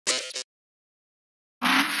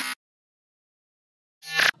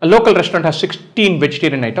A local restaurant has 16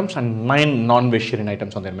 vegetarian items and 9 non-vegetarian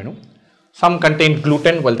items on their menu. Some contain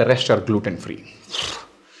gluten while the rest are gluten-free.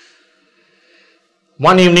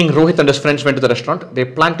 One evening, Rohit and his friends went to the restaurant. They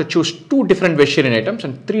planned to choose 2 different vegetarian items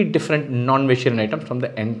and 3 different non-vegetarian items from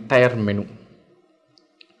the entire menu.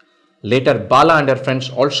 Later, Bela and her friends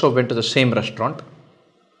also went to the same restaurant.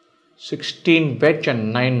 16 veg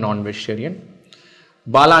and 9 non-vegetarian.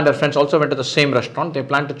 Bela and her friends also went to the same restaurant. They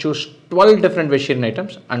planned to choose 12 different vegetarian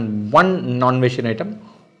items and 1 non-vegetarian item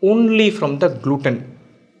only from the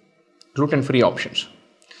gluten-free options.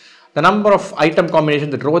 The number of item combinations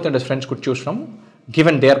that Rohit and his friends could choose from,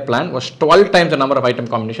 given their plan, was 12 times the number of item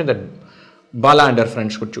combinations that Bela and her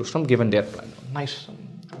friends could choose from, given their plan. Nice.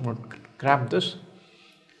 I'm going to grab this.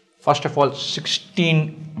 First of all,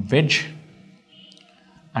 16 veg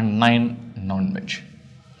and 9 non-veg.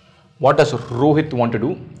 What does Rohit want to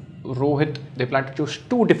do? Rohit, they plan to choose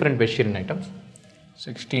 2 different vegetarian items.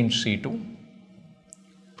 16C2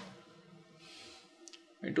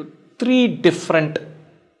 into 3 different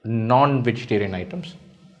non-vegetarian items.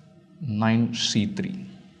 9C3.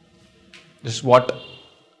 This is what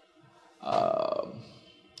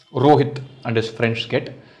Rohit and his friends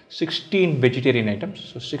get. 16 vegetarian items.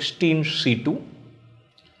 So 16C2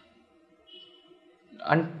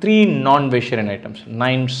 and 3 non-vegetarian items.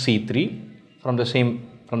 9C3 from the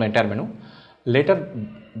entire menu. Later,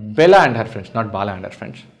 Bela and her friends, not Bala and her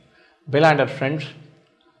friends. Bela and her friends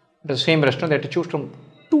at the same restaurant, they had to choose from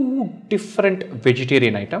 2 different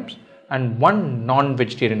vegetarian items and 1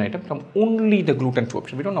 non-vegetarian item from only the gluten-free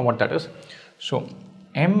option. We don't know what that is. So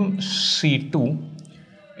MC2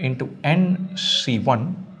 into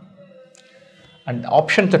NC1, and the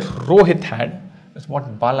option that Rohit had is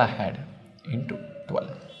what Bala had, into 12.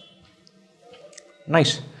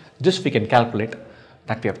 Nice. This we can calculate,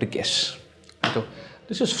 that we have to guess. So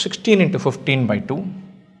this is 16 into 15 by 2.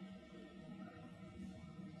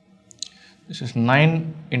 This is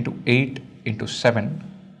 9 into 8 into 7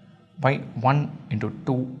 by 1 into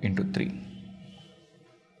 2 into 3.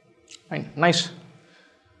 Fine. Nice.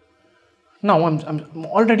 Now I'm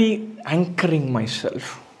already anchoring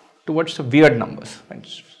myself towards the weird numbers.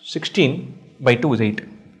 16 by 2 is 8.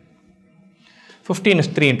 15 is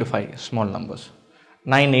 3 into 5, small numbers.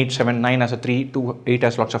 9, 8, 7, 9 has a 3, 2, 8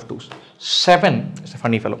 has lots of 2s. 7 is a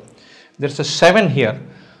funny fellow. There's a 7 here,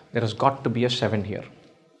 there has got to be a 7 here.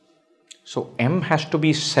 So M has to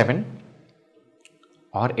be 7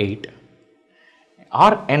 or 8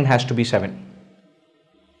 or N has to be 7.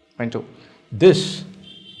 Fine. So this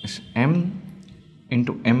is M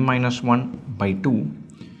into M minus 1 by 2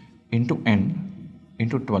 into N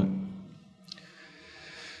into 12.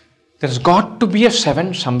 There's got to be a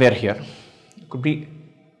 7 somewhere here. It could be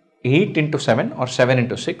 8 into 7 or 7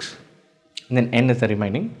 into 6, and then N is the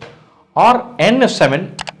remaining, or N is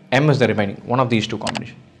 7, M is the remaining, one of these 2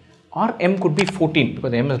 combinations. Or M could be 14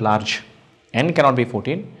 because M is large. N cannot be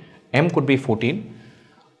 14, M could be 14,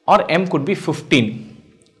 or M could be 15.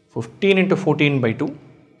 15 into 14 by 2,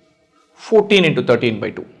 14 into 13 by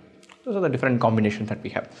 2. Those are the different combinations that we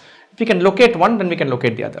have. If we can locate one, then we can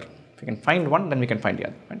locate the other. If we can find one, then we can find the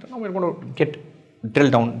other. And now we're going to drill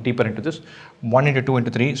down deeper into this. 1 into 2 into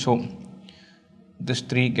 3. So this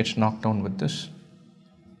 3 gets knocked down with this.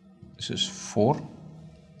 This is 4.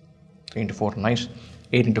 3 into 4, nice.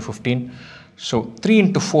 8 into 15. So 3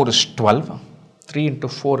 into 4 is 12. 3 into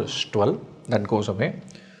 4 is 12. That goes away.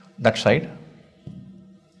 That side.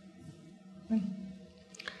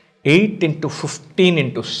 8 into 15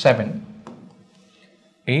 into 7.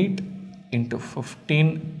 8 into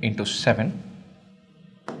 15 into 7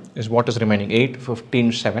 is what is remaining. 8,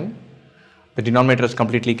 15, 7. The denominator is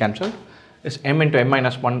completely cancelled. Is M into M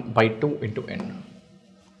minus 1 by 2 into N.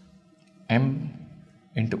 M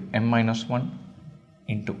into M minus 1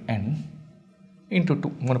 into N into 2.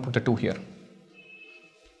 I'm going to put the 2 here.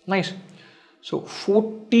 Nice. So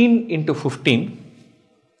 14 into 15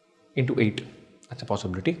 into 8. That's a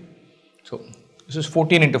possibility. So this is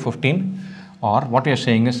 14 into 15, or what we are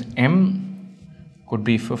saying is M could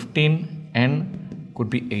be 15, N could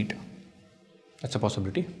be 8. That's a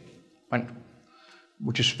possibility, and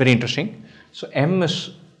which is very interesting. So M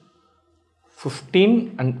is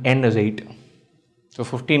 15 and N is 8. So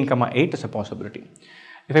 15 comma 8 is a possibility.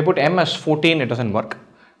 If I put M as 14, it doesn't work.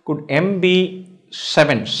 Could M be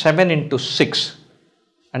 7? 7 into 6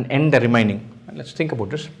 and N the remaining. And let's think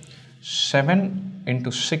about this. 7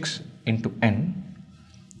 into 6 into N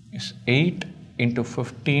is 8 into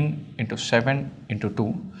 15 into 7 into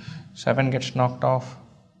 2. 7 gets knocked off.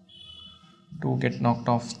 2 gets knocked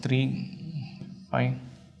off. 3, 5.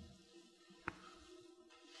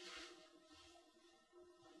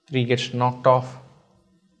 3 gets knocked off.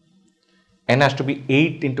 n has to be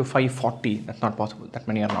 8 into 5, 40. That's not possible. That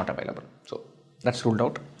many are not available. So that's ruled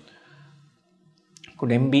out.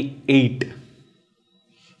 Could m be 8?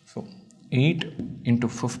 So 8 into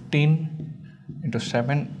 15 into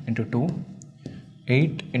 7 into 2,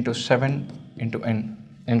 8 into 7 into n,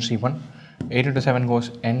 nc1. 8 into 7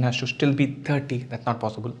 goes, n has to still be 30. That's not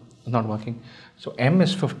possible. It's not working. So m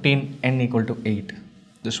is 15, n equal to 8.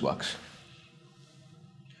 This works.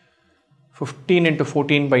 15 into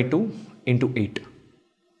 14 by 2 into 8.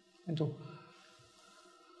 And so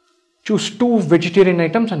choose 2 vegetarian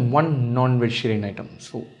items and 1 non-vegetarian item.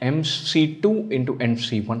 So MC2 into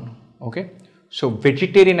NC1. Okay. So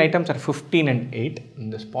vegetarian items are 15 and 8 in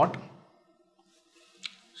this pot.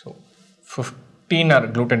 So 15 are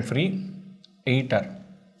gluten-free, 8 are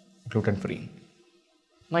gluten-free.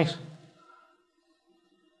 Nice.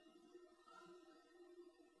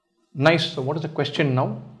 Nice. So what is the question now?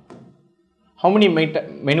 How many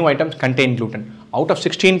menu items contain gluten? Out of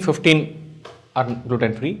 16, 15 are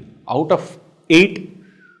gluten-free. Out of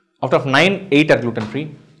 9, 8 are gluten-free.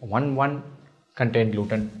 1 contain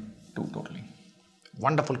gluten, 2 totally.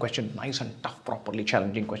 Wonderful question. Nice and tough, properly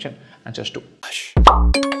challenging question. Answers 2.